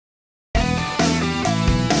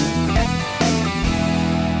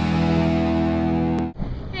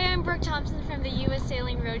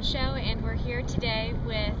Sailing Roadshow, and we're here today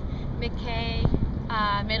with McKay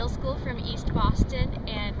Middle School from East Boston,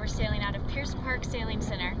 and we're sailing out of Piers Park Sailing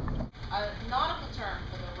Center. A nautical term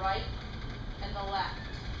for the right and the left.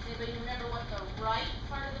 Does anybody remember what the right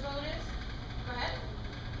part of the boat is? Go ahead.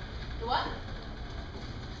 The what?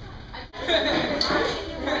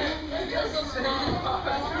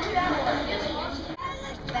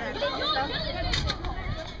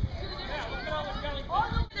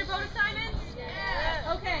 Their boat assignments?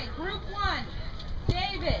 Yeah. Okay, group 1.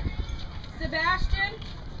 David, Sebastian,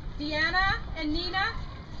 Deanna, and Nina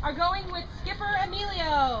are going with Skipper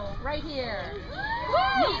Emilio right here.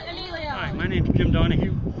 Meet Emilio. Hi, my name's Jim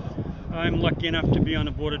Donahue. I'm lucky enough to be on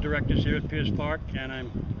the board of directors here at Piers Park, and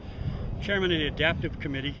I'm chairman of the adaptive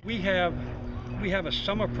committee. We have a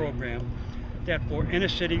summer program that for inner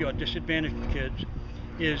city or disadvantaged kids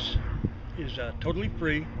is totally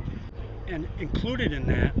free, and included in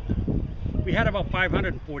that, we had about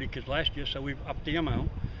 540 kids last year, so we've upped the amount.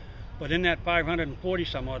 But in that 540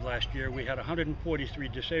 some odd last year, we had 143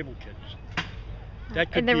 disabled kids.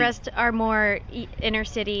 And the rest are more inner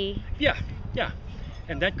city? Yeah.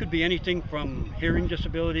 And that could be anything from hearing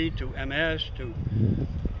disability to MS to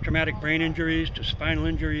traumatic brain injuries to spinal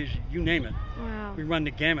injuries, you name it. Wow. We run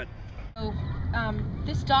the gamut. So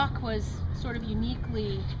this dock was sort of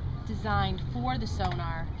uniquely designed for the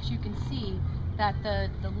sonar. As you can see that the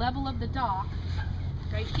level of the dock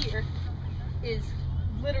right here is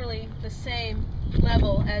literally the same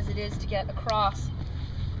level as it is to get across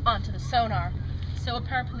onto the sonar. So a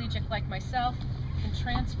paraplegic like myself can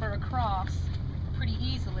transfer across pretty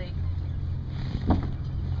easily.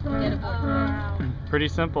 Get aboard. Wow. Pretty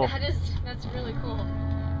simple. That's really cool.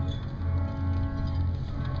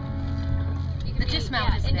 The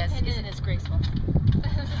dismount isn't as graceful.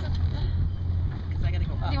 Because I gotta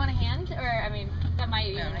go up. Do you want a hand? Or, I mean, that might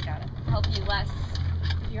even I got it. help you less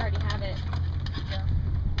if you already have it. Yeah.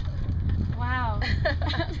 Wow.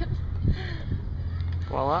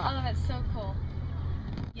 Voila. Oh, that's so cool.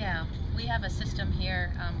 Yeah, we have a system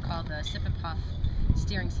here called the Sip and Puff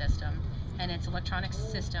steering system, and it's an electronic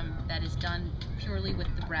system that is done purely with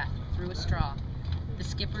the breath through a straw. The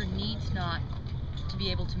skipper needs not to be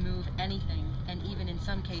able to move anything, and even in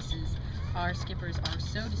some cases our skippers are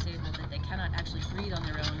so disabled that they cannot actually breathe on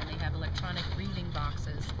their own, and they have electronic breathing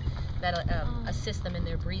boxes that assist them in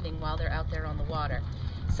their breathing while they're out there on the water.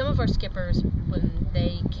 Some of our skippers, when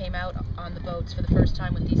they came out on the boats for the first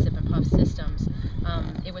time with these Sip and Puff systems,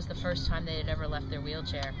 it was the first time they had ever left their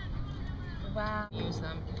wheelchair. Wow. Use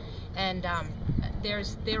them. And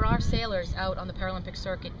there are sailors out on the Paralympic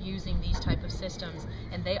circuit using these type of systems,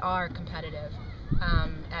 and they are competitive.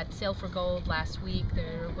 At Sail for Gold last week,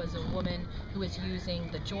 there was a woman who was using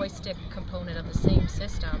the joystick component of the same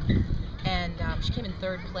system, and she came in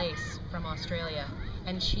 3rd place from Australia,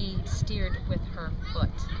 and she steered with her foot.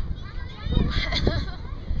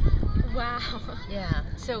 Wow. Yeah.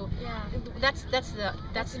 So yeah.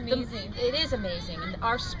 That's amazing. It is amazing, and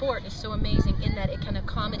our sport is so amazing in that it can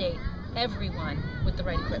accommodate everyone with the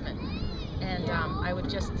right equipment. And I would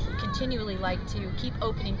just continually like to keep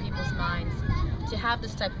opening people's minds to have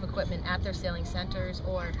this type of equipment at their sailing centers,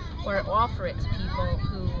 or offer it to people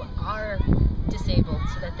who are disabled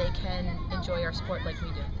so that they can enjoy our sport like we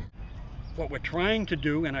do. What we're trying to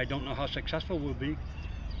do, and I don't know how successful we'll be,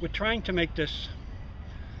 we're trying to make this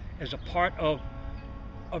as a part of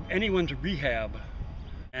anyone's rehab.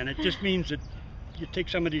 And it just means that you take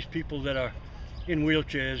some of these people that are in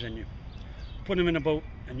wheelchairs and you put them in a boat,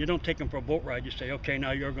 and you don't take them for a boat ride. You say, okay,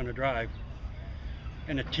 now you're going to drive.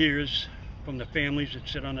 And the tears from the families that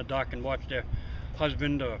sit on the dock and watch their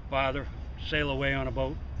husband or father sail away on a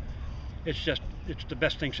boat. It's the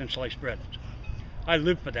best thing since sliced bread. I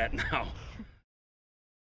live for that now.